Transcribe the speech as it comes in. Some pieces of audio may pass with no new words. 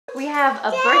have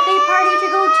a birthday party to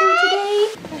go to today.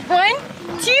 1,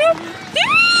 2,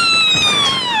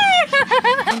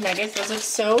 3! Nuggets, those look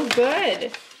so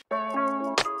good.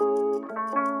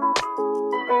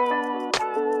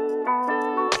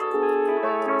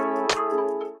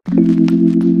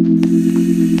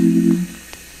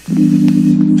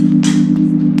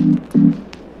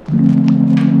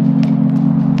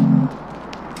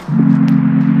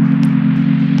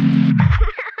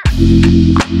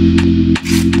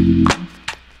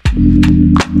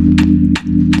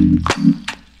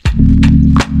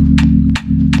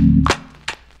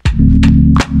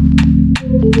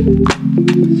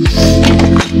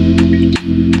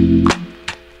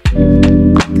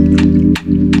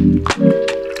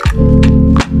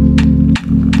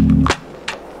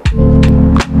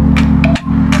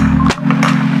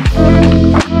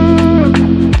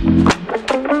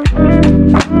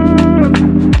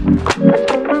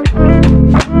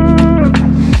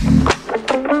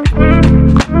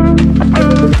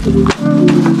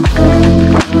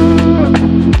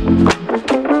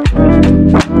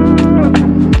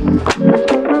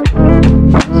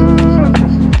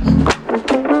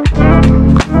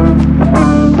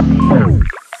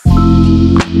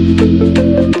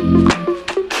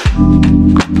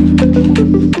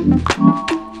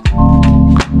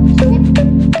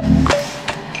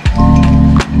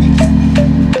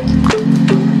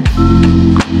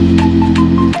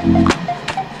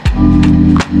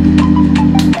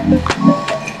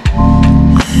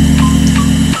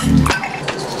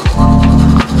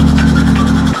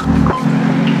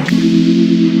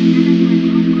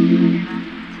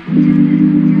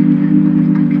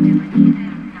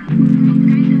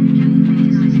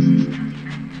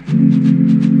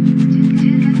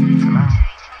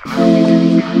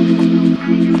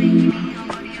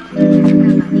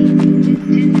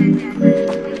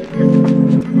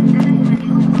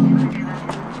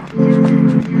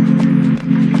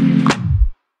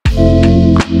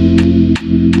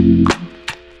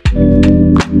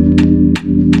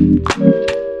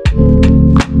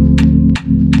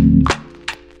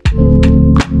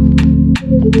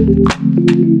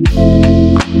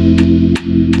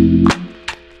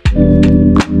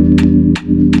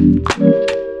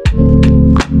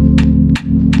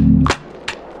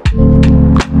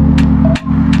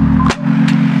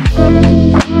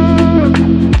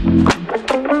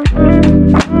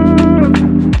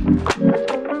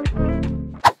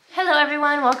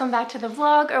 Welcome back to the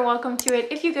vlog, or welcome to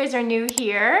it if you guys are new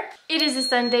here. It is a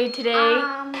Sunday today.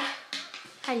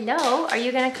 Hello, are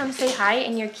you gonna come say hi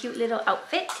in your cute little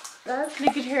outfit?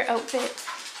 Look at her outfit.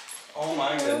 Oh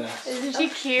my goodness. Isn't she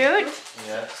cute?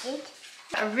 Yes.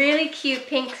 A really cute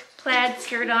pink plaid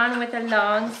skirt on with a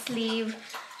long sleeve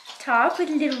top with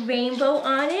a little rainbow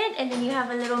on it, and then you have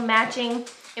a little matching,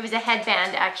 it was a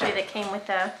headband actually that came with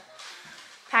the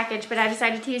package, but I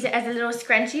decided to use it as a little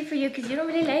scrunchie for you because you don't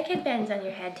really like headbands on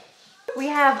your head. We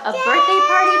have a birthday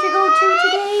party to go to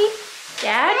today.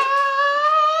 Dad?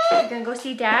 You're gonna go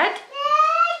see Dad?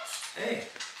 Hey.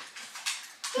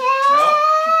 No?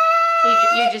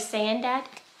 You're just saying, Dad?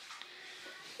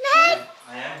 I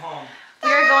am home. We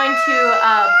are going to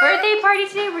a birthday party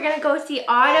today. We're gonna go see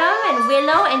Autumn and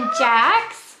Willow and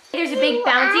Jax. There's a big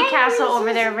bouncy castle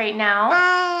over there right now.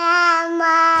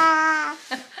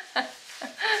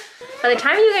 By the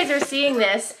time you guys are seeing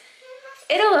this,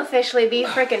 it'll officially be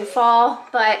freaking fall,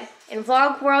 but in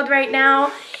vlog world right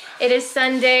now, it is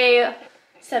Sunday,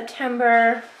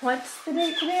 September, what's the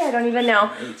date today? I don't even know.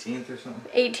 18th or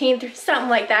something. 18th or something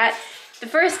like that. The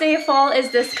first day of fall is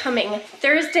this coming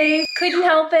Thursday. Couldn't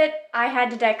help it. I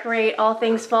had to decorate all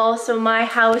things fall, so my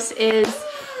house is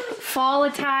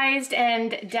fallatized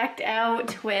and decked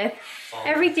out with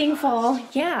everything fall.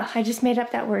 Yeah, I just made up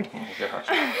that word. Oh gosh.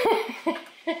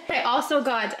 I also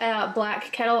got a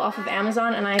black kettle off of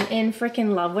Amazon and I'm in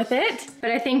freaking love with it. But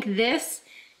I think this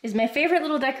is my favorite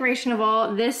little decoration of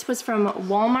all. This was from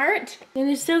Walmart. And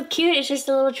it's so cute. It's just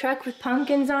a little truck with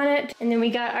pumpkins on it. And then we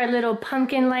got our little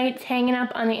pumpkin lights hanging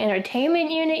up on the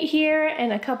entertainment unit here,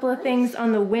 and a couple of things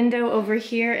on the window over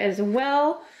here as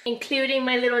well, including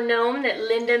my little gnome that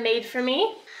Linda made for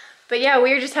me. But yeah,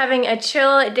 we were just having a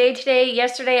chill day today.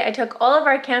 Yesterday I took all of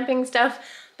our camping stuff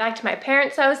back to my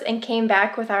parents' house and came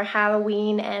back with our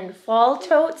Halloween and fall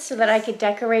totes so that I could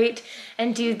decorate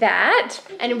and do that.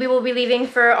 And we will be leaving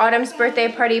for Autumn's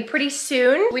birthday party pretty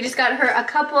soon. We just got her a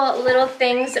couple little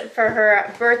things for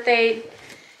her birthday.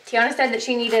 Tiana said that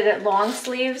she needed long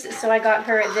sleeves, so I got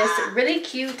her this really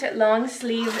cute long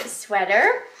sleeve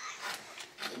sweater,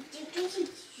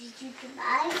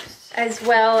 as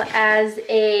well as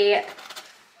a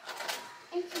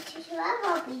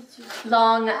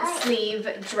long sleeve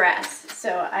dress.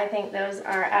 So I think those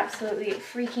are absolutely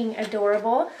freaking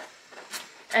adorable.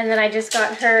 And then I just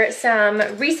got her some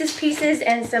Reese's Pieces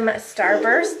and some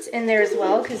Starbursts in there as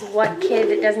well, because what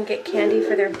kid doesn't get candy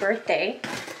for their birthday?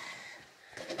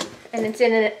 And it's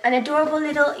in an adorable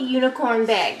little unicorn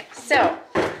bag. So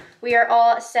we are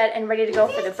all set and ready to go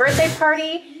for the birthday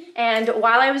party. And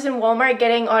while I was in Walmart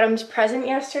getting Autumn's present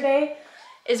yesterday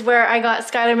is where I got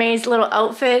Skylar May's little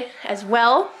outfit as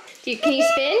well. Can you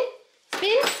spin?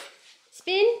 Spin?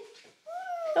 Spin?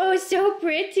 Oh, so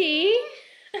pretty.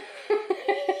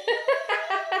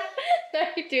 Now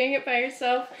you're doing it by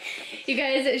yourself. You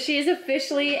guys, she is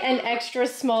officially an extra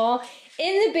small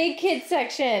in the big kids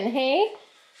section, hey?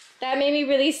 That made me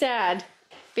really sad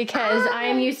because I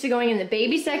am used to going in the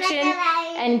baby section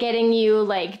and getting you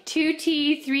like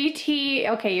 2T, 3T.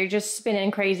 Okay, you're just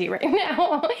spinning crazy right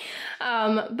now.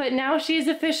 But now she's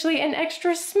officially an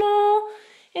extra small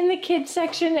in the kids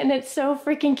section and it's so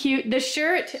freaking cute. The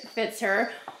shirt fits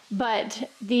her, but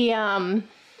the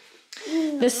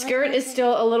skirt is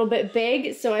still a little bit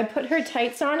big, so I put her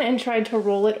tights on and tried to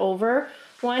roll it over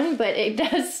one, but it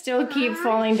does still keep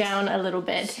falling down a little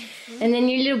bit. And then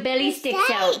your little belly sticks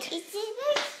out.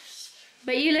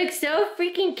 But you look so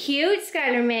freaking cute,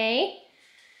 Skylar May.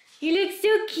 You look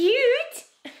so cute.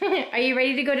 Are you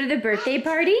ready to go to the birthday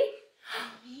party?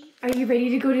 Are you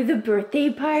ready to go to the birthday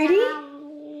party?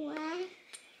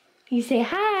 You say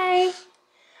hi.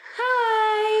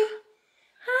 Hi.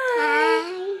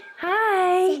 Hi.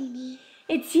 Hi.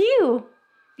 It's you.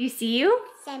 You see you?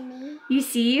 You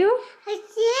see you?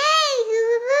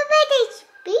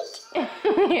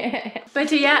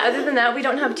 But yeah, other than that, we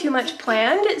don't have too much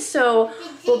planned. So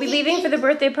we'll be leaving for the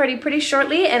birthday party pretty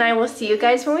shortly, and I will see you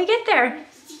guys when we get there.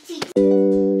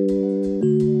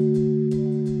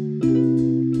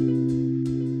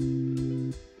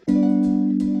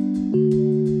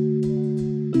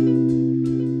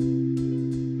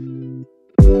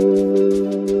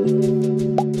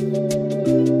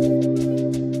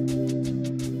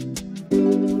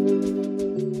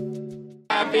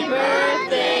 Happy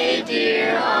birthday,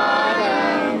 dear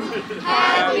Autumn.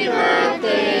 Happy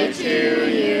birthday to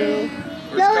you.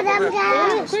 Blow them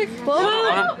down. Quick, blow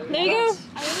it out. There you go.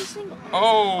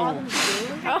 Oh!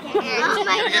 Oh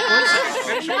my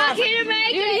God. Not here to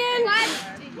make Do it again.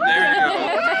 There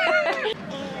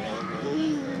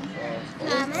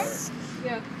you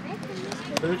go.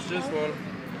 Who's this one?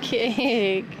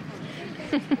 Cake.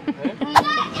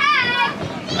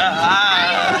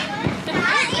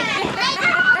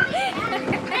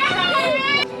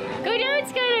 Go down,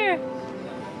 Skylar.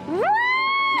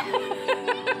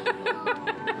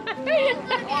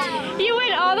 You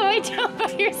went all the way down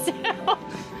by yourself.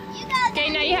 Okay,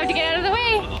 now you have to get out of the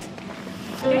way.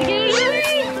 You have to get out of the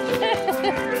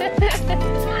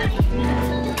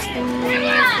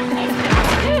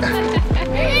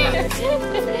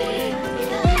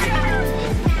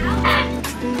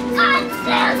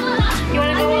You want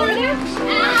to go over there?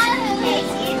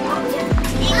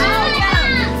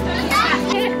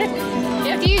 You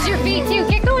have to use your feet too.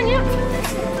 Get going, yeah.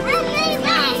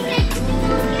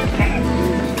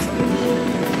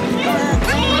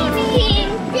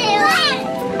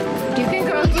 You can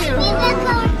go too.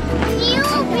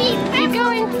 Keep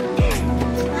going.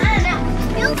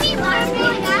 You'll be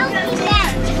Marvin, I'll be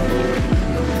that.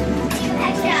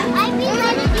 I'll be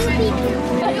letting you be.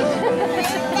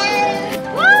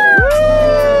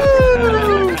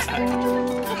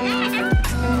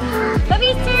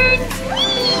 Bubby's turn.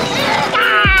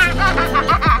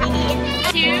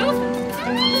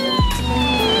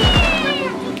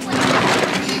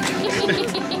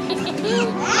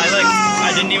 I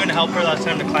didn't even help her last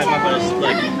time to climb up. I just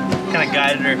like kind of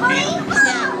guided her feet.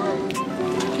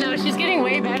 No, she's getting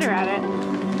way better at it.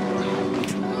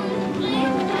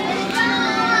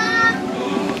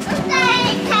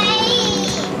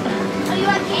 Oh, you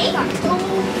want cake?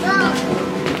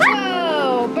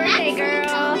 Whoa, birthday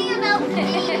girl.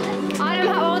 Autumn,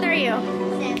 how old are you?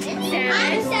 7.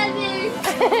 I'm 7.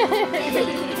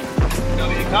 You want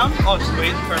me to come? Oh,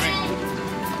 sweet, perfect.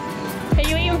 Are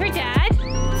you waiting for Dad?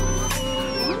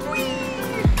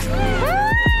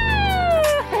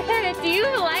 Do you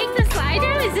like the slide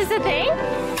now? Is this a thing?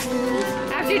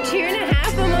 After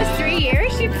 2.5, almost 3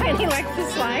 years, she finally likes the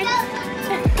slide.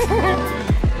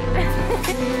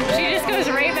 She just goes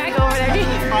right back over there.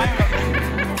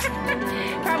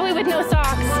 Probably with no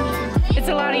socks. It's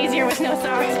a lot easier with no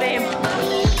socks, babe.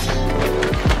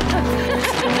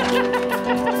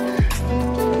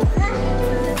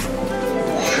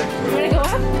 You wanna go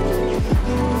up?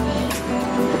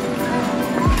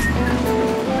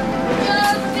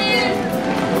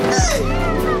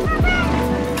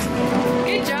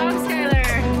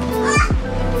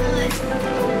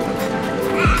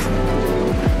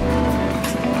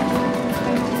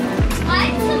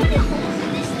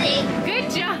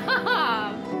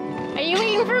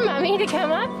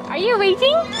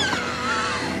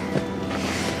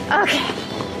 Okay.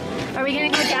 Are we gonna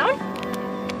go down?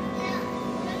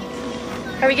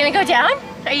 Are we gonna go down?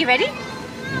 Are you ready?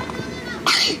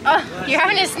 Oh, you're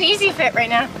having a sneezy fit right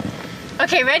now.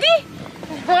 Okay, ready?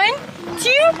 1, 2,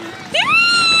 3!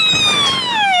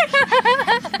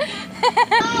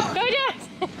 Go down.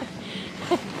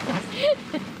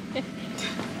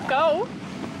 Go.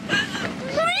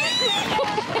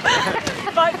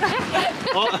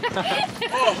 Oh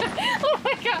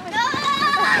my god.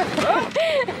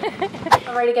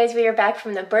 Alrighty guys, we are back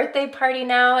from the birthday party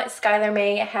now. Skylar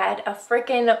May had a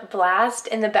freaking blast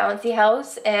in the bouncy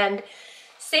house, and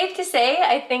safe to say,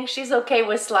 I think she's okay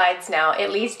with slides now,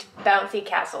 at least bouncy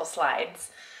castle slides.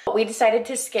 We decided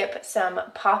to skip some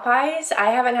Popeyes.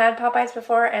 I haven't had Popeyes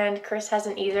before and Chris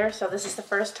hasn't either, so this is the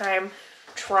first time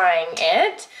trying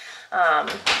it.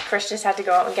 Chris just had to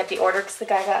go out and get the order because the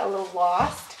guy got a little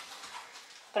lost.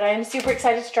 But I am super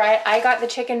excited to try it. I got the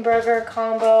chicken burger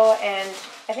combo, and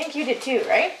I think you did too,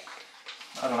 right?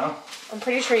 I don't know. I'm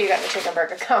pretty sure you got the chicken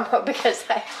burger combo because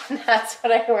that's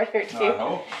what I ordered too.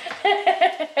 No.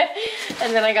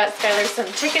 And then I got Skylar some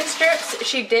chicken strips.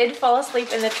 She did fall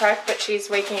asleep in the truck, but she's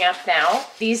waking up now.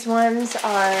 These ones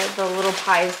are the little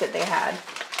pies that they had.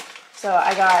 So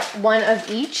I got one of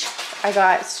each. I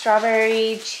got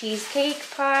strawberry cheesecake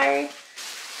pie,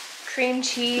 cream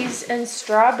cheese and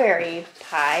strawberry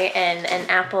pie, and an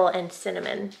apple and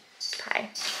cinnamon pie.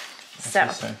 So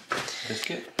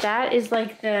biscuit? that is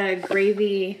like the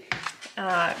gravy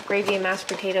and mashed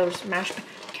potatoes.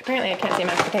 Apparently I can't say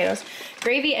mashed potatoes.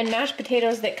 Gravy and mashed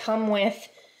potatoes that come with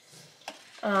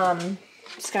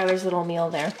Skylar's little meal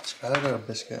there. Skylar got a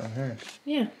biscuit on her.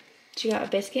 Yeah. She got a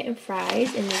biscuit and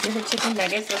fries, and these are her chicken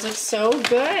nuggets. Those look so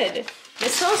good.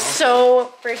 This smells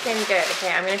so freaking good.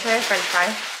 Okay, I'm gonna try a french fry.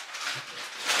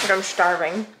 But I'm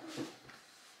starving.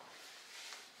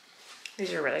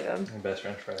 These are really good. The best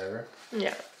french fry ever.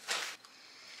 Yeah.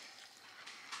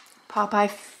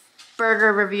 Popeye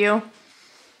burger review.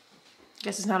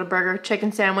 Guess it's not a burger,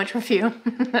 chicken sandwich review.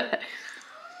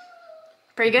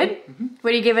 Pretty good? Mm-hmm.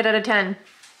 What do you give it out of 10?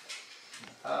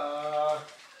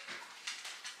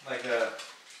 Like a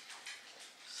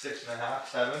 6.5,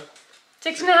 7.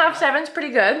 6.5, 7's pretty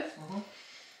good. Mm-hmm.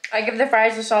 I give the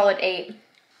fries a solid 8. I'm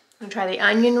gonna try the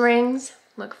onion rings.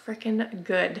 Look freaking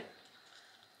good.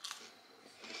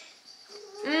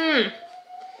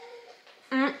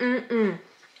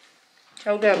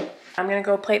 So good. I'm gonna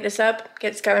go plate this up,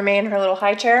 get Skylar May in her little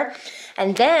high chair,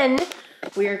 and then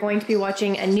we are going to be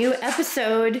watching a new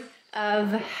episode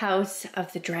of House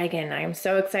of the Dragon. I am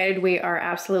so excited. We are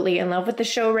absolutely in love with the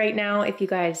show right now. If you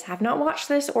guys have not watched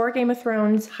this or Game of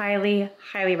Thrones, highly,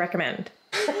 highly recommend.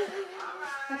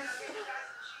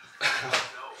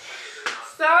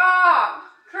 Stop!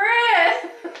 Chris!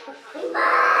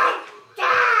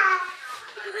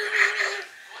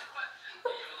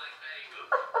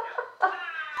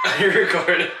 You're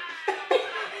recording.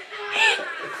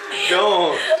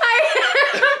 Don't.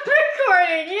 I'm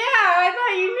recording, yeah, I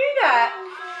thought you knew that.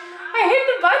 I hit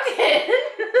the button.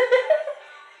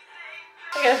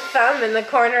 Like a thumb in the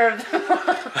corner of the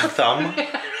A thumb?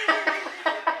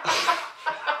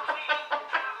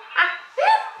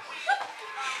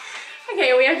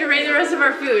 Okay, we have to rate the rest of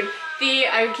our food.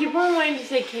 I keep on wanting to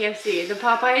say KFC. The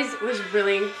Popeyes was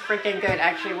really freaking good,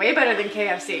 actually. Way better than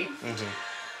KFC. Mm-hmm.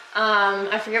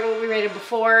 I forget what we rated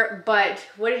before, but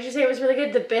what did you say was really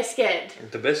good? The biscuit.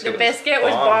 The biscuit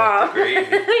was bomb.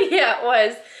 Yeah, it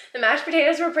was. The mashed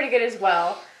potatoes were pretty good as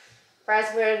well. Fries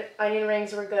were good. Onion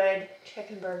rings were good.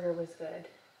 Chicken burger was good.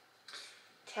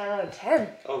 10 out of 10.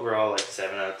 Overall, like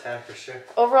 7 out of 10 for sure.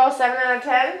 Overall, 7 out of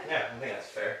 10? Yeah, I think that's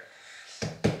fair.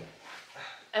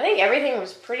 I think everything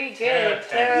was pretty good.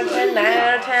 10 out of 10, 9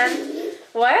 out of 10.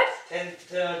 What? 10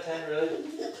 out of 10, really?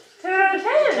 10 out of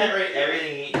 10. You can't rate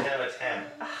everything you eat 10 out of 10.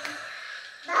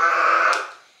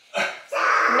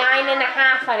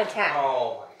 9.5 out of 10.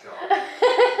 Oh my god.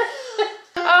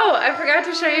 Oh, I forgot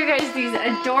to show you guys these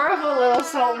adorable little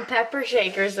salt and pepper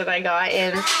shakers that I got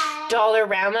in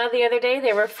Dollarama the other day.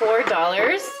 They were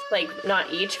 $4, like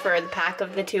not each for the pack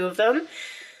of the 2 of them.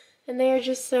 And they are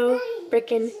just so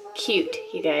freaking cute,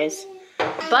 you guys.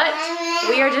 But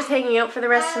we are just hanging out for the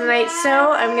rest of the night,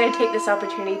 so I'm going to take this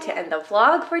opportunity to end the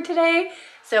vlog for today.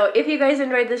 So if you guys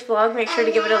enjoyed this vlog, make sure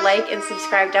to give it a like and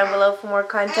subscribe down below for more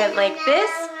content like this.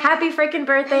 Happy freaking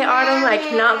birthday, Autumn. I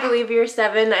cannot believe you're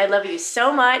 7. I love you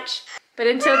so much. But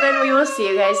until then, we will see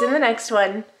you guys in the next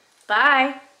one.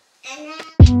 Bye.